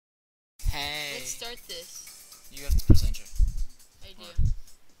start this? You have to press enter. I do.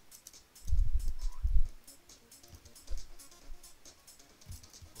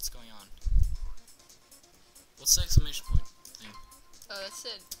 What's going on? What's the exclamation point thing? Oh, that's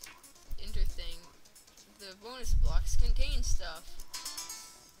it. Enter thing. The bonus blocks contain stuff.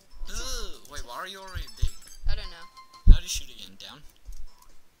 Ugh, wait, why are you already big? I don't know. How do you shoot again? Down?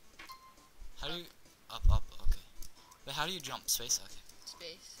 How do you... Up, okay. But how do you jump? Space? Okay.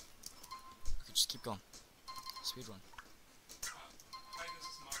 Space. Okay, just keep going. Speed run. Hi, this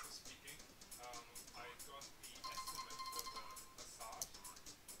is Marcus speaking. I got the estimate for the facade,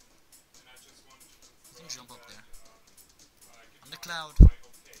 and I just wanted to confirm You can jump up that, there. give On the my- cloud. my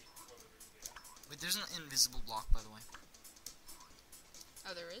okay for the repair. Wait, there's an invisible block, by the way.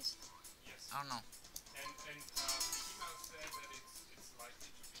 Oh, there is? Yes. I don't know. And the email said that it's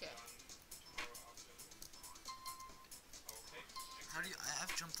likely to be Okay. done tomorrow afternoon. Okay. How do you...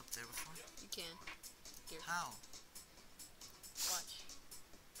 I've jumped up there before. You can. Here, How? watch.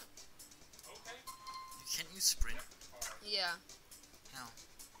 Okay. Can't you sprint? Alright. Yeah. How?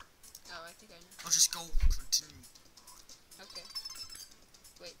 Oh, I think I know. Oh, just go. Continue. Okay.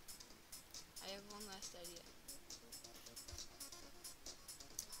 Wait. I have one last idea.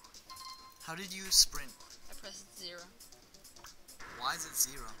 How did you sprint? I pressed 0. Why is it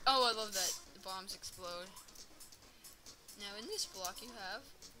 0? Oh, I love that. The bombs explode. Now, in this block, you have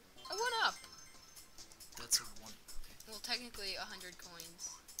a 1-up. That's a 1. Okay. Well, technically 100 coins.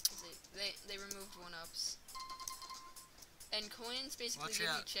 'Cause they removed 1-ups. And coins basically Watch give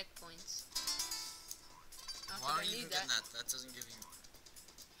out. you checkpoints. Not Why that are I you need even that. getting that? That doesn't give you...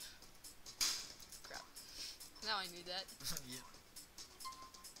 Crap. Now I need that. Yeah.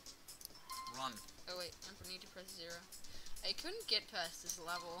 Run. Oh wait, I need to press 0. I couldn't get past this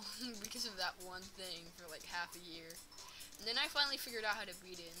level because of that one thing for like half a year. And then I finally figured out how to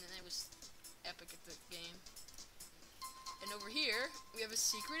beat it, and then I was epic at the game. And over here, we have a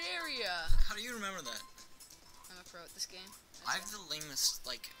secret area. How do you remember that? I'm a pro at this game. I have the lamest,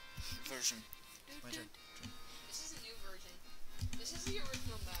 like, version. My turn. This is a new version. This is the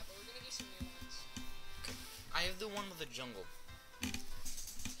original map, but we're gonna do some new ones. I have the one with the jungle.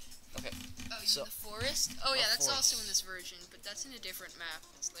 Okay. Oh, you So- mean the forest? Oh yeah, The that's also forest. in this version, but that's in a different map.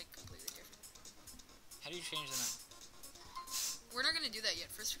 It's like completely different. How do you change the map? We're not gonna do that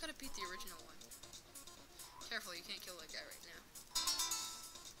yet. First, we gotta beat the original one. Careful, you can't kill that guy right now.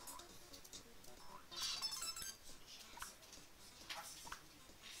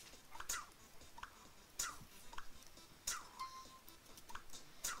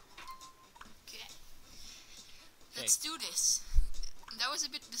 Okay. Let's do this. That was a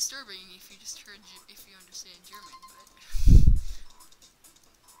bit disturbing if you just heard, if you understand German, but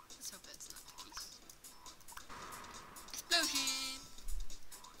let's hope that's not the case. Explosion!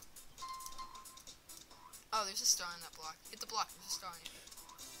 Oh, there's a star on that block. Hit the block, there's a star on it.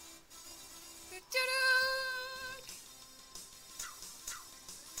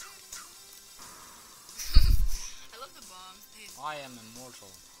 I love the bombs, I am immortal.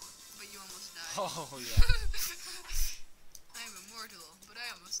 but you almost died. Oh, yeah. I am immortal, but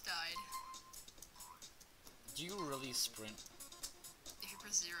I almost died. Do you really sprint? If you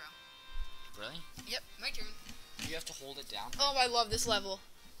press 0. Really? Yep, my turn. Do you have to hold it down? Oh, I love this level.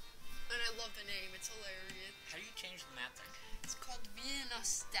 And I love the name, it's hilarious. How do you change the map then? It's called Via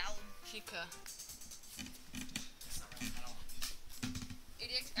Nostalgica. That's not right at all.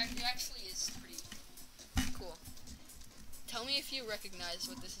 It actually is pretty cool. Tell me if you recognize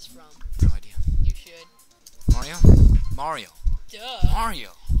what this is from. No idea. You should. Mario? Mario. Duh.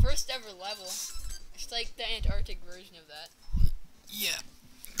 Mario. First ever level. It's like the Antarctic version of that. Yeah.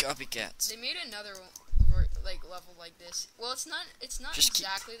 Copycats. They made another level like this. Well, it's not Just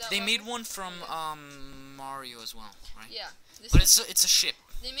exactly that They level. made one from Mario as well, right? Yeah. This But is, it's a ship.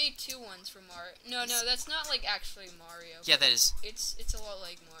 they made 2 ones for Mario. No, that's not like actually Mario. Yeah, that is. It's a lot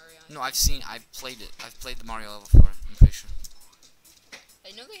like Mario. No, I've played it. I've played the Mario level before. I'm pretty sure.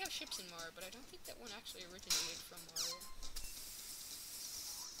 I know they have ships in Mario, but I don't think that one actually originated from Mario.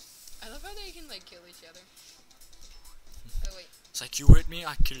 I love how they can like kill each other. Oh wait. It's like, you hit me,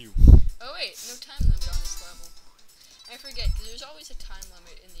 I kill you. Oh wait, no time limit on this level. I forget, because there's always a time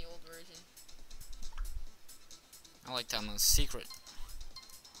limit in the old version. I like that one. Secret.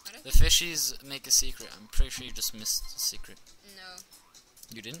 I don't The think... fishies make a secret. I'm pretty sure you just missed the secret. No.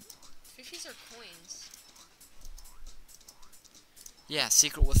 You didn't? Fishies are coins. Yeah,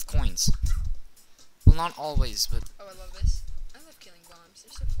 secret with coins. Well, not always, but... Oh, I love this. I love killing bombs.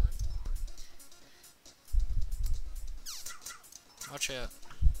 They're so fun. Watch out.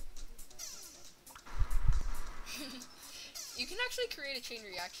 You can actually create a chain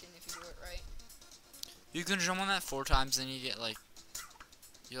reaction if you do it right. You can jump on that 4 times, and you get like,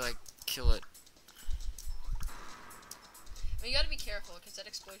 you like kill it. I mean, you gotta be careful because that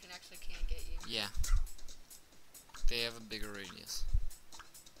explosion actually can get you. Yeah. They have a bigger radius.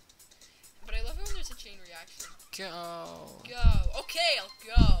 But I love it when there's a chain reaction. Go. Go. Okay, I'll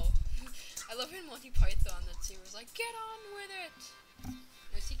go. I love it in Monty Python that he was like, get on with it.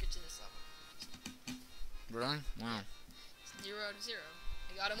 No secrets in this level. Really? Wow. 0 out of 0.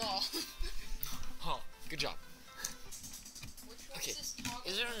 I got them all. Oh, good job. Which one Okay. is this toggle?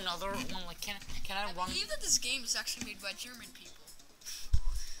 Is there another one? Like, can I I run? believe that this game is actually made by German people.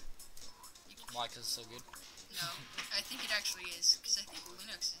 Why? Cause it's so good. No, I think it actually is, because I think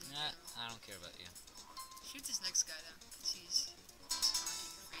Linux is in Nah, general. I don't care about you. Shoot this next guy though, because he's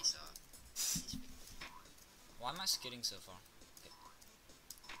taunting your face off. Why am I skidding so far?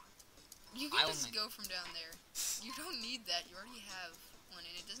 You can just go from down there. You don't need that, you already have one,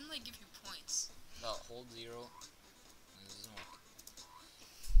 and it doesn't like give you points. Well, hold 0. This doesn't work.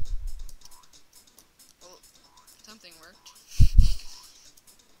 Well, something worked.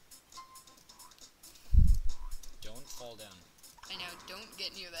 Don't fall down. I know, don't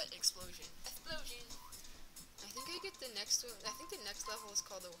get near that explosion. Explosion! I think I get the next one. I think the next level is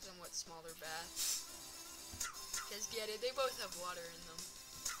called a somewhat smaller bath. Because get it, they both have water in them.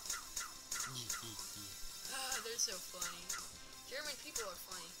 Ah, they're so funny. German people are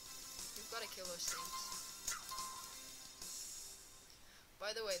funny. We've got to kill those things.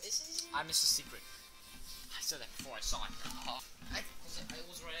 By the way, this is... I missed a secret. I said that before I saw it. I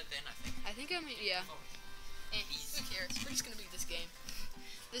was right at the end, I think. I think yeah. Oh. Who cares? We're just gonna beat this game.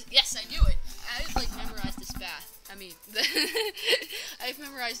 Yes, I knew it. I've like memorized this path. I mean, I've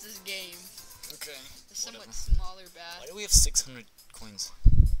memorized this game. Okay. A somewhat Whatever. smaller bath. Why do we have 600 coins?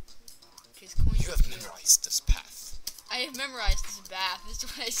 Because coins. You have memorized this path. I have memorized this bath. That's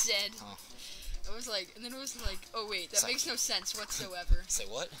what I said. Oh. I was like, and then it was like, oh wait, that It's like- makes no sense whatsoever. Say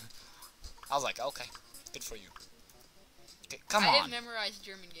what? I was like, okay, good for you. Okay, come I have on. memorized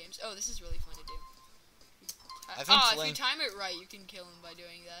German games. Oh, this is really fun to do. I've been If you playing time it right, you can kill him by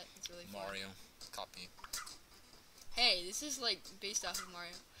doing that. It's really fun. Mario. Copy. Hey, this is like based off of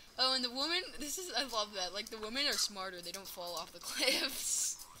Mario. Oh, and the woman, I love that. Like, the women are smarter. They don't fall off the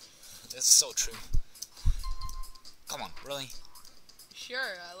cliffs. That's so true. Come on, really? Sure,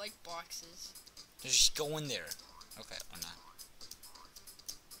 I like boxes. Just go in there. Okay, or not.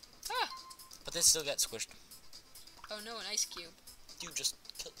 Ah! But they still get squished. Oh no, an ice cube. Dude, just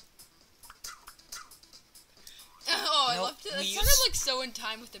kill. Oh, I No, loved it. It we sounded used- like so in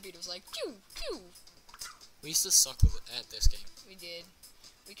time with the beat. It was like, pew, pew. We used to suck with it at this game. We did.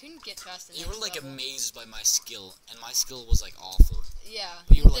 We couldn't get past the You next were like level. amazed by my skill, and my skill was like awful. Yeah.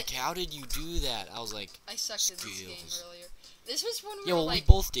 But you were The- like, how did you do that? I was like, I sucked at this game skills. earlier. This was when we yeah, were well, like... we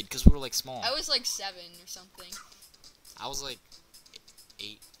both did, because we were like small. I was like 7 or something. I was like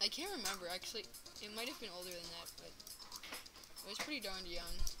 8. I can't remember, actually. It might have been older than that, but... It was pretty darn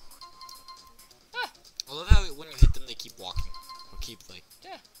young. Ah! I love how when you hit them, they keep walking. Or keep, like,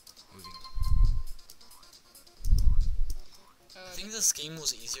 Yeah. moving. Uh, I think this game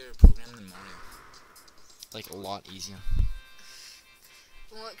was easier to program than Mario. Like, a lot easier.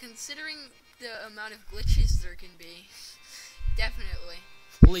 well, considering the amount of glitches there can be, definitely.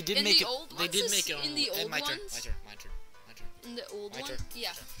 Well, they did In make the it. old They ones, did make it. in the old my turn. ones? My turn. My turn. My turn. In the old My one? turn.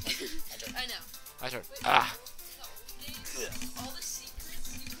 Yeah. My turn. I know. My turn. But Ah. in the old games, all the secrets,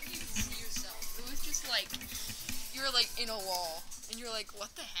 you couldn't even see yourself. It was just like, you were like in a wall, and you're like,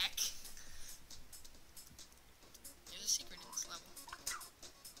 what the heck? There's a secret in this level.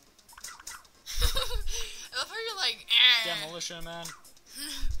 I love how you're like, Demolition Man.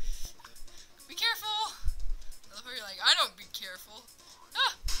 be careful! I love how you're like, I don't be careful.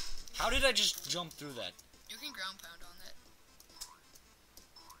 Ah! How did I just jump through that? You can ground pound on that.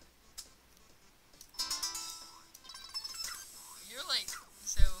 You're like,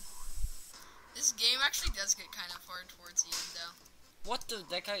 so, this game actually does get kind of hard towards the end though. What the?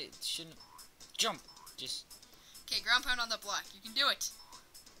 That guy shouldn't jump. Just. Okay, ground pound on the block. You can do it.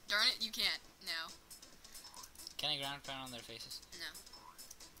 Darn it, you can't now. Can I ground pound on their faces? No.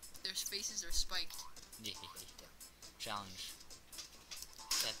 Their faces are spiked. Yeah. Challenge.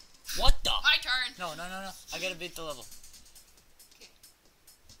 That. What the? My turn! No. I gotta beat the level.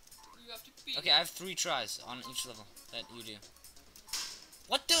 You have to beat Okay, I have 3 tries on each level that you do.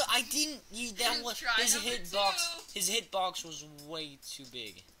 What the? I didn't. That was Try his number hitbox. His hitbox was way too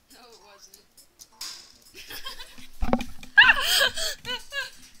big. No, it wasn't.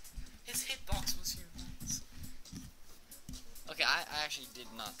 His hitbox was huge. Okay, I actually did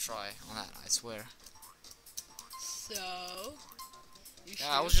not try on that. I swear. So, you Yeah,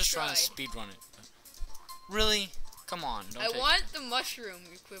 I was just trying to speedrun it. Really? Come on. Don't I take want the mushroom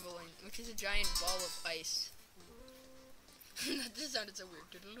equivalent, which is a giant ball of ice. That just sounded so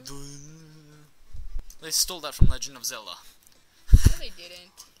weird. They stole that from Legend of Zelda. No, they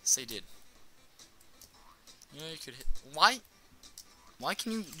didn't. Yes, they did. You know, you could hit. Why? Why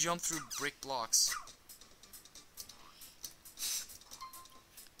can you jump through brick blocks?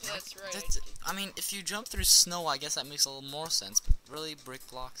 That's right. That's, I mean, if you jump through snow, I guess that makes a little more sense. But really, brick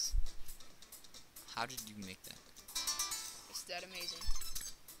blocks? How did you make that? It's that amazing.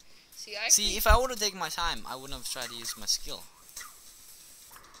 See, See, if I would have taken my time, I wouldn't have tried to use my skill.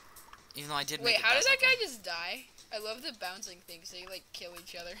 Even though I did Wait, make it how did past that guy point. just die? I love the bouncing things. They, like, kill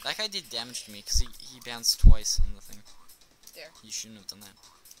each other. That guy did damage to me because he bounced twice on the thing. There. You shouldn't have done that.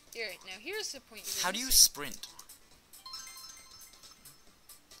 Here, now here's the point you're How do you missing. sprint?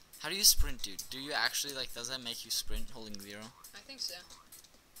 How do you sprint, dude? Do you actually, like, does that make you sprint holding 0? I think so.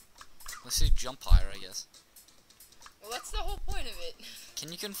 Let's say jump higher, I guess. Well, that's the whole point of it.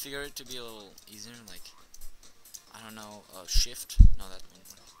 Can you configure it to be a little easier? Like, I don't know, shift? No, that wouldn't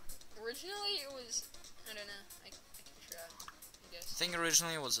work. Originally, it was... I don't know. I can try, I guess. I think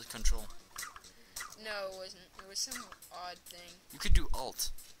originally it was a control. No, it wasn't. It was some odd thing. You could do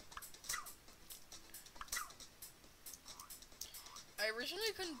alt. I originally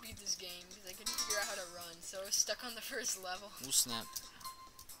couldn't beat this game because I couldn't figure out how to run, so I was stuck on the first level. Ooh, snap.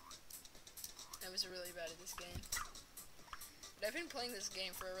 I was really bad at this game. But I've been playing this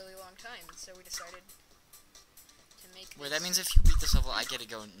game for a really long time, so we decided to make Wait, this. that means if you beat this level, I get to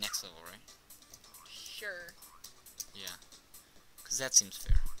go next level, right? Sure. Yeah. Because that seems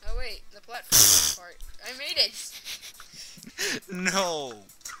fair. Oh wait, the platform part. I made it! No!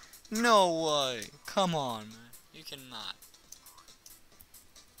 No way! Come on, man. You cannot.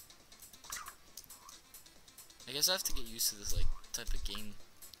 I guess I have to get used to this, like, type of game.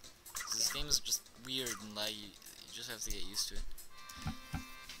 'Cause this game is just weird and, like, you just have to get used to it.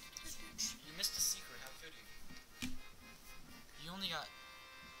 You missed a secret, how could you? You only got...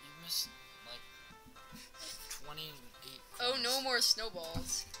 You missed, like, 28 Oh, coins. no more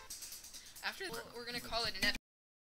snowballs. After we're gonna call it an